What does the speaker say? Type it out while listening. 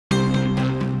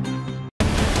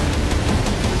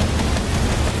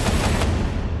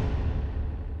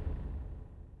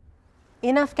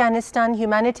In Afghanistan,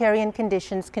 humanitarian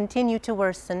conditions continue to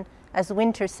worsen as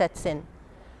winter sets in.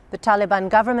 The Taliban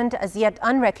government, as yet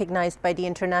unrecognized by the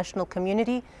international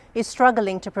community, is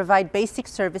struggling to provide basic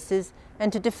services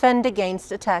and to defend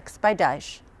against attacks by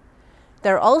Daesh.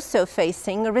 They're also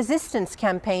facing a resistance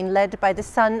campaign led by the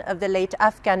son of the late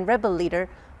Afghan rebel leader,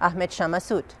 Ahmad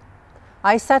Massoud.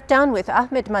 I sat down with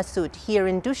Ahmad Massoud here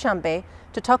in Dushanbe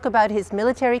to talk about his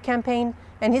military campaign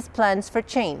and his plans for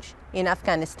change in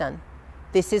Afghanistan.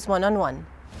 This is One on One.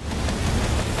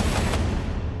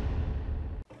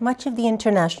 Much of the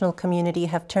international community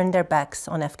have turned their backs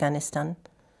on Afghanistan.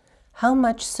 How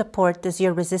much support does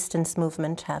your resistance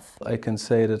movement have? I can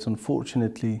say that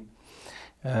unfortunately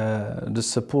the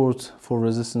support for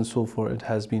resistance so far it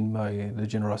has been by the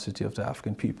generosity of the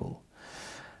Afghan people.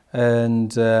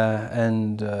 And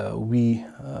we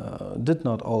did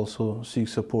not also seek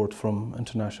support from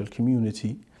international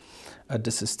community. At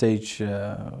this stage,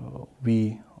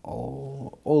 we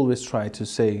always try to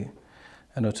say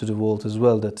to the world as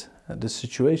well that the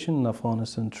situation in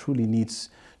Afghanistan truly needs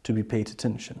to be paid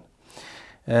attention.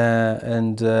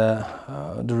 The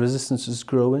resistance is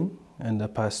growing in the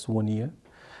past 1 year,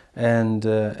 and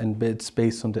it's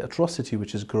based on the atrocity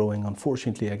which is growing,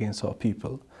 unfortunately, against our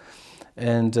people.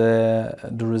 And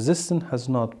the resistance has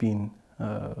not been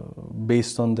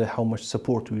based on how much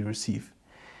support we receive.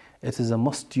 It is a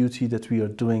must duty that we are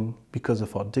doing because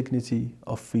of our dignity,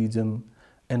 our freedom,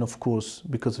 and of course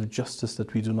because of justice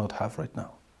that we do not have right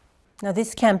now. Now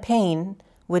this campaign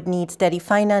would need steady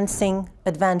financing,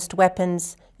 advanced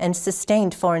weapons, and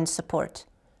sustained foreign support.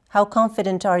 How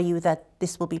confident are you that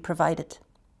this will be provided?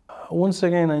 Once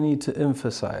again, I need to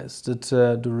emphasize that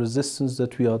the resistance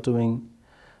that we are doing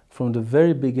from the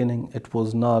very beginning, it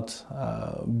was not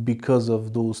because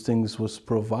of those things was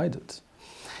provided.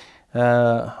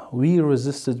 We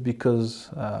resisted because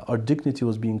our dignity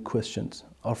was being questioned.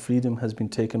 Our freedom has been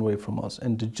taken away from us,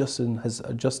 and the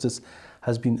justice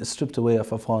has been stripped away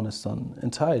of Afghanistan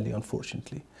entirely,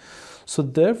 unfortunately. So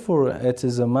therefore, it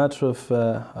is a matter of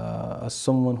as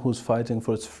someone who's fighting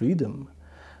for its freedom,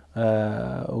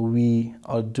 we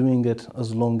are doing it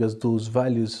as long as those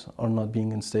values are not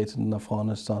being instated in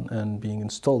Afghanistan and being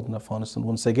installed in Afghanistan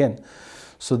once again.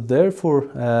 So therefore,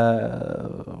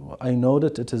 I know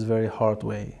that it is a very hard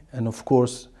way. And of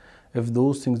course, if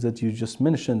those things that you just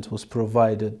mentioned was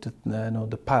provided,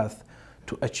 the path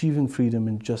to achieving freedom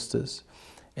and justice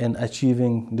and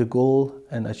achieving the goal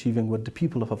and achieving what the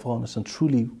people of Afghanistan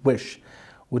truly wish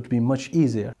would be much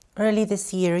easier. Early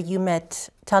this year, you met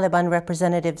Taliban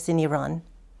representatives in Iran.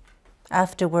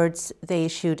 Afterwards, they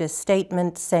issued a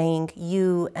statement saying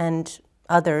you and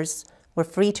others were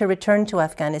free to return to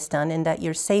Afghanistan and that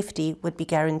your safety would be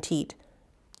guaranteed.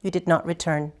 You did not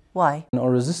return. Why? Our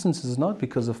resistance is not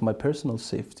because of my personal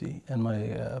safety and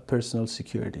my personal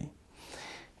security.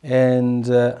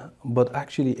 But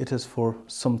actually it is for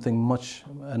something much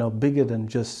bigger than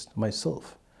just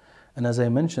myself. And as I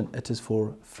mentioned, it is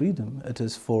for freedom, it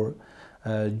is for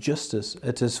justice,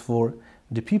 it is for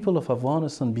the people of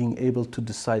Afghanistan being able to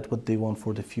decide what they want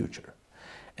for the future.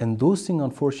 And those things,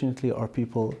 unfortunately, are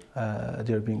people,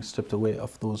 they're being stripped away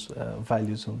of those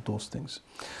values and those things.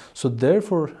 So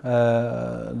therefore,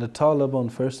 the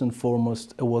Taliban, first and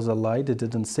foremost, it was a lie. They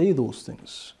didn't say those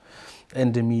things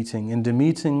in the meeting. In the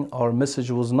meeting, our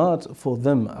message was not for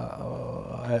them.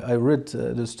 I read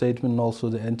the statement and also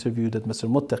the interview that Mr.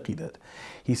 Muttaqi did.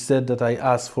 He said that I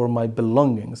asked for my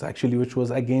belongings, actually, which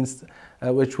was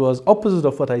opposite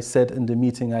of what I said in the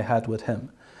meeting I had with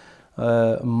him.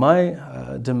 My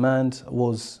demand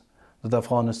was that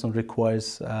Afghanistan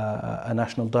requires a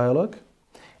national dialogue,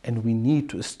 and we need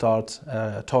to start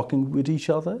talking with each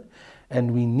other,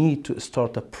 and we need to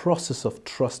start a process of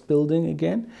trust building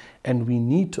again, and we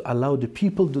need to allow the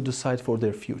people to decide for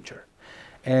their future.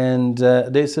 And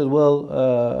they said,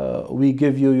 well, we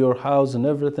give you your house and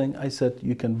everything. I said,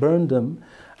 you can burn them.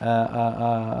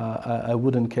 I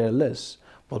wouldn't care less.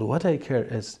 But what I care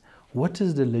is, what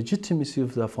is the legitimacy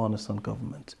of the Afghanistan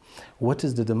government? What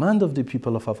is the demand of the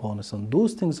people of Afghanistan?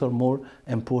 Those things are more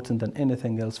important than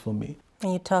anything else for me.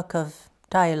 And you talk of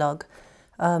dialogue.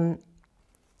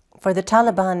 For the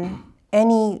Taliban,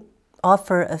 any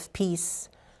offer of peace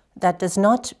that does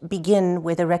not begin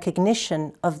with a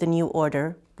recognition of the new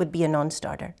order would be a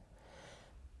non-starter.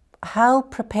 How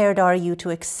prepared are you to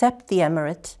accept the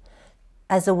emirate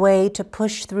as a way to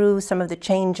push through some of the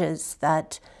changes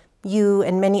that you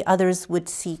and many others would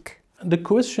seek? The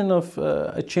question of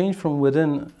a change from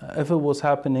within, if it was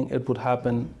happening, it would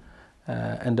happen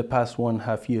in the past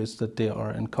 1.5 years that they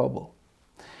are in Kabul.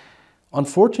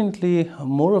 Unfortunately,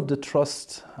 more of the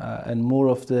trust and more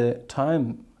of the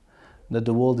time that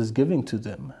the world is giving to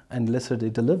them unless they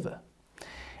deliver.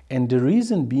 And the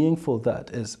reason being for that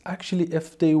is actually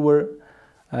if they were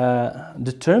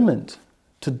determined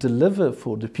to deliver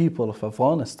for the people of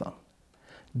Afghanistan,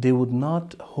 they would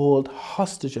not hold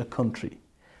hostage a country,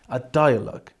 a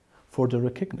dialogue for the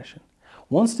recognition.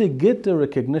 Once they get the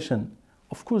recognition,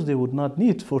 of course they would not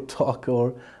need for talk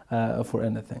or for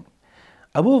anything.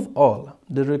 Above all,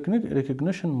 the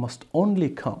recognition must only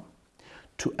come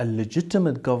to a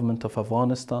legitimate government of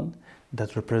Afghanistan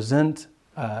that represent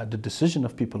the decision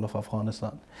of people of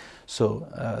Afghanistan. So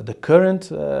the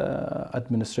current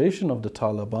administration of the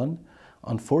Taliban,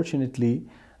 unfortunately,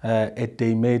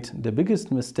 they made the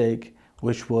biggest mistake,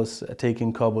 which was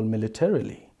taking Kabul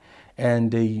militarily.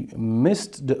 And they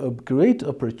missed the great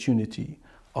opportunity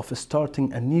of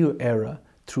starting a new era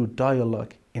through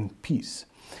dialogue and peace.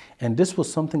 And this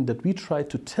was something that we tried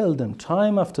to tell them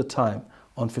time after time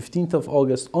on 15th of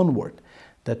August onward,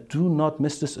 that do not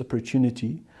miss this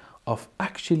opportunity of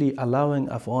actually allowing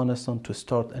Afghanistan to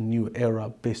start a new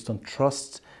era based on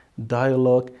trust,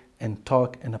 dialogue, and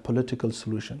talk and a political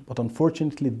solution. But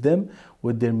unfortunately, them,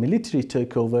 with their military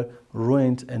takeover,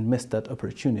 ruined and missed that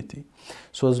opportunity.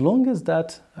 So as long as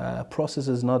that process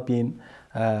is not being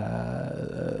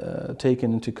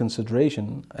taken into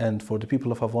consideration, and for the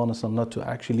people of Afghanistan not to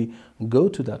actually go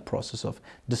to that process of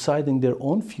deciding their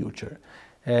own future,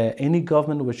 any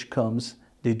government which comes,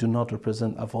 they do not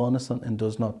represent Afghanistan and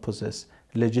does not possess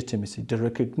legitimacy. The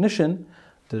recognition,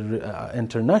 the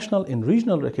international and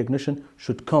regional recognition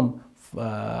should come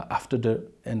after the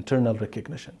internal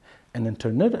recognition. And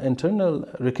internal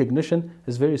recognition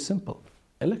is very simple: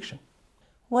 election.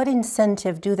 What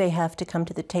incentive do they have to come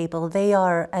to the table? They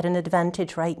are at an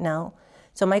advantage right now.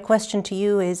 So my question to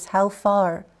you is, how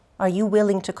far are you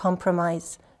willing to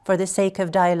compromise for the sake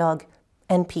of dialogue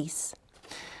and peace?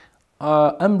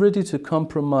 I'm ready to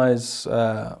compromise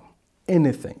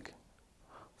anything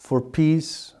for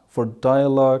peace, for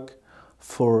dialogue,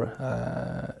 for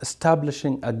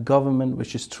establishing a government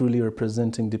which is truly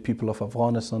representing the people of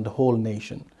Afghanistan, the whole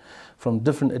nation, from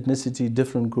different ethnicity,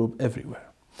 different group, everywhere.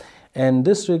 And in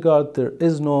this regard, there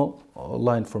is no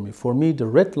line for me. For me, the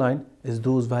red line is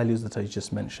those values that I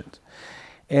just mentioned.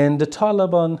 And the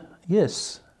Taliban,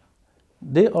 yes,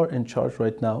 they are in charge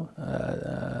right now.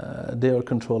 They are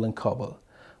controlling Kabul.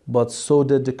 But so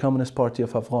did the Communist Party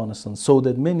of Afghanistan, so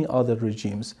did many other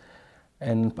regimes.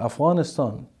 And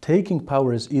Afghanistan, taking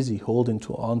power is easy, holding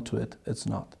on to it, it's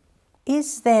not.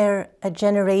 Is there a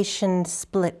generation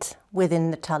split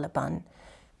within the Taliban?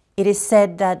 It is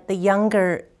said that the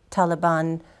younger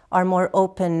Taliban are more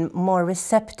open, more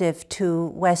receptive to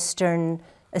Western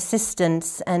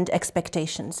assistance and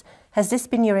expectations. Has this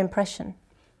been your impression?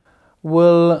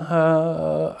 Well,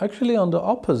 actually on the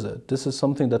opposite. This is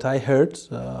something that I heard.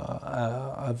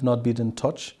 I've not been in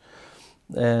touch,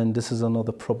 and this is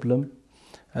another problem.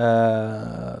 I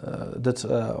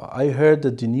heard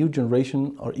that the new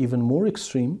generation are even more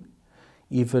extreme,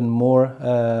 even more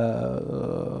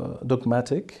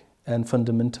dogmatic and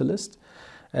fundamentalist,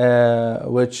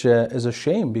 which is a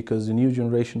shame, because the new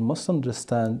generation must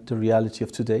understand the reality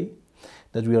of today,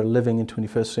 that we are living in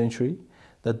 21st century,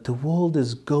 that the world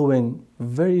is going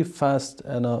very fast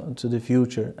to the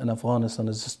future, and Afghanistan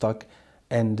is stuck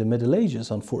in the Middle Ages,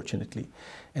 unfortunately.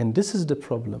 And this is the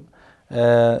problem.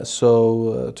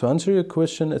 So to answer your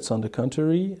question, it's on the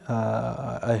contrary.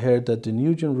 I heard that the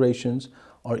new generations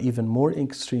are even more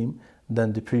extreme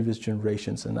than the previous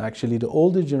generations. And actually the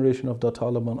older generation of the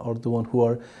Taliban are the one who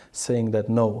are saying that,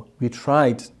 no, we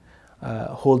tried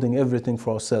holding everything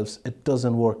for ourselves. It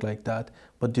doesn't work like that.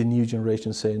 But the new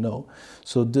generation say no.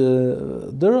 So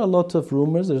there are a lot of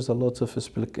rumors, there's a lot of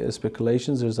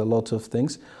speculations, there's a lot of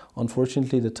things.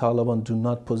 Unfortunately, the Taliban do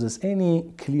not possess any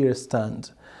clear stand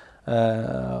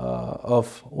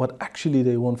of what actually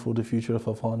they want for the future of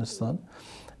Afghanistan,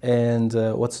 and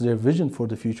what's their vision for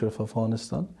the future of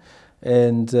Afghanistan.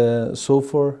 And so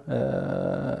far,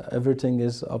 everything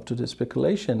is up to the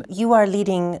speculation. You are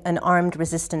leading an armed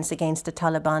resistance against the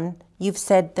Taliban. You've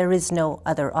said there is no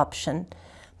other option,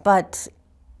 but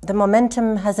the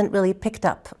momentum hasn't really picked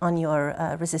up on your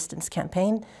resistance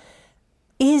campaign.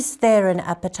 Is there an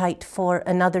appetite for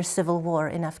another civil war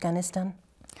in Afghanistan?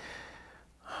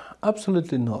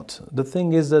 Absolutely not. The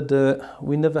thing is that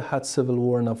we never had civil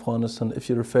war in Afghanistan. If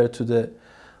you refer to the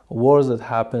wars that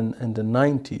happened in the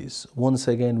 90s, once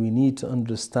again, we need to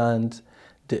understand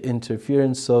the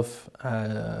interference of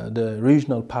the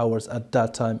regional powers at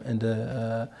that time in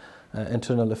the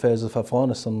internal affairs of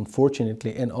Afghanistan,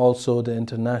 unfortunately, and also the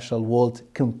international world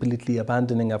completely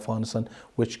abandoning Afghanistan,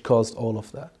 which caused all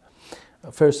of that,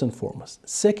 first and foremost.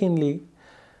 Secondly,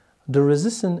 The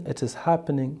resistance, it is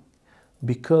happening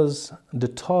because the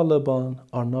Taliban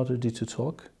are not ready to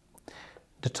talk.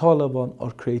 The Taliban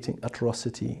are creating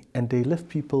atrocity, and they left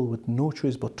people with no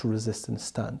choice but to resist and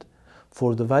stand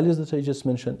for the values that I just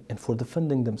mentioned and for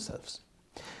defending themselves.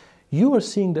 You are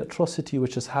seeing the atrocity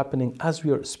which is happening as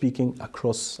we are speaking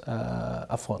across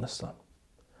Afghanistan.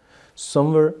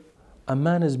 Somewhere a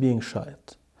man is being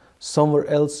shot. Somewhere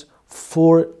else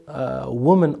 4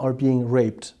 women are being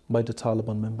raped by the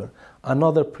Taliban member.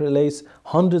 Another place,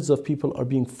 hundreds of people are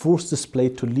being forced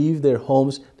displaced to leave their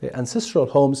homes, their ancestral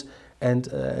homes,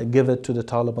 and give it to the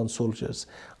Taliban soldiers.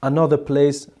 Another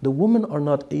place, the women are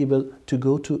not able to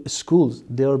go to schools.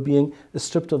 They are being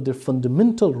stripped of their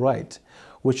fundamental right,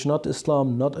 which not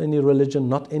Islam, not any religion,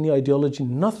 not any ideology,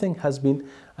 nothing has been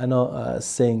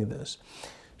saying this.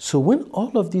 So when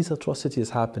all of these atrocities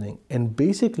happening, and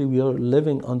basically we are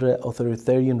living under an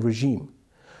authoritarian regime,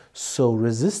 so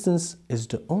resistance is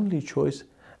the only choice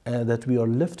that we are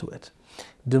left with.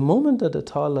 The moment that the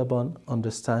Taliban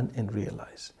understand and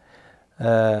realize,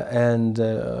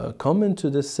 come into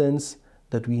the sense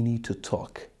that we need to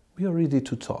talk. We are ready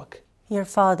to talk. Your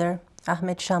father,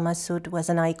 Ahmad Massoud, was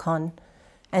an icon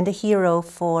and a hero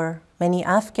for many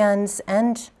Afghans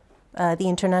and the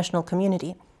international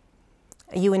community.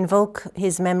 You invoke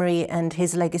his memory and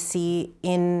his legacy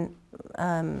in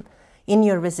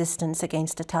your resistance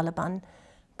against the Taliban.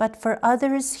 But for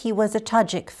others, he was a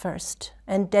Tajik first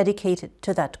and dedicated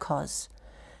to that cause.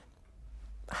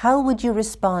 How would you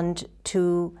respond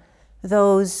to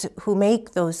those who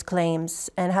make those claims,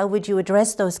 and how would you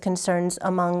address those concerns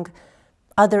among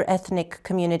other ethnic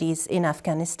communities in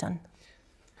Afghanistan?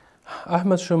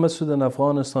 Ahmad Massoud in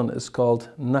Afghanistan is called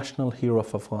National Hero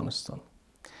of Afghanistan.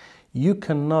 You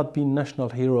cannot be national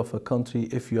hero of a country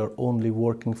if you are only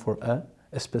working for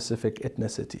a specific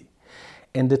ethnicity.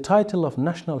 And the title of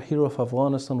National Hero of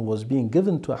Afghanistan was being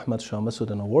given to Ahmad Massoud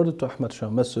and awarded to Ahmad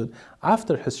Massoud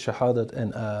after his shahadat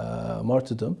and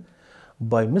martyrdom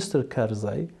by Mr.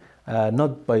 Karzai,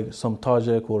 not by some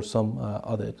Tajik or some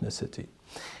other ethnicity.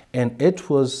 And it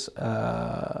was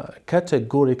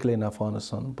categorically in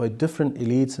Afghanistan by different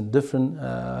elites and different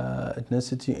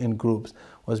ethnicity and groups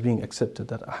was being accepted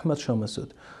that Ahmad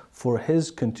Massoud, for his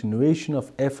continuation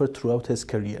of effort throughout his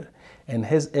career and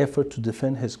his effort to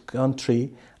defend his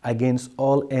country against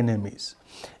all enemies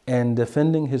and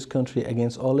defending his country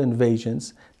against all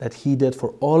invasions that he did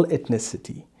for all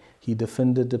ethnicity. He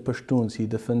defended the Pashtuns, he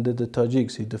defended the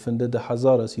Tajiks, he defended the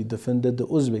Hazaras, he defended the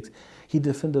Uzbeks. He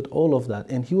defended all of that,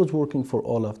 and he was working for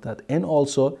all of that. And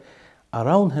also,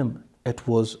 around him, it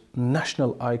was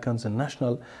national icons and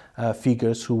national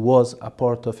figures who was a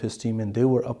part of his team, and they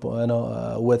were up,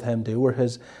 with him. They were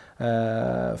his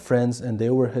friends, and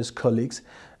they were his colleagues.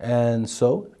 And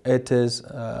so it is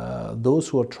those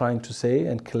who are trying to say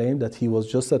and claim that he was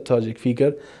just a Tajik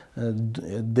figure.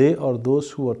 They are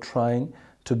those who are trying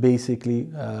to basically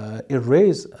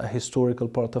erase a historical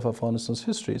part of Afghanistan's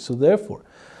history. So therefore,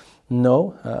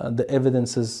 no, the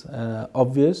evidence is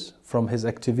obvious from his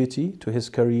activity to his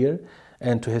career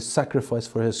and to his sacrifice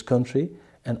for his country.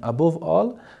 And above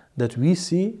all, that we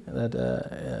see that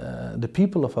the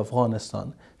people of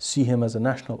Afghanistan see him as a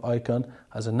national icon,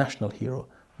 as a national hero,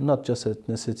 not just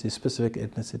ethnicity, specific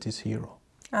ethnicity's hero.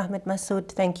 Ahmad Massoud,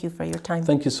 thank you for your time.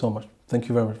 Thank you so much. Thank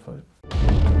you very much for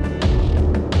it.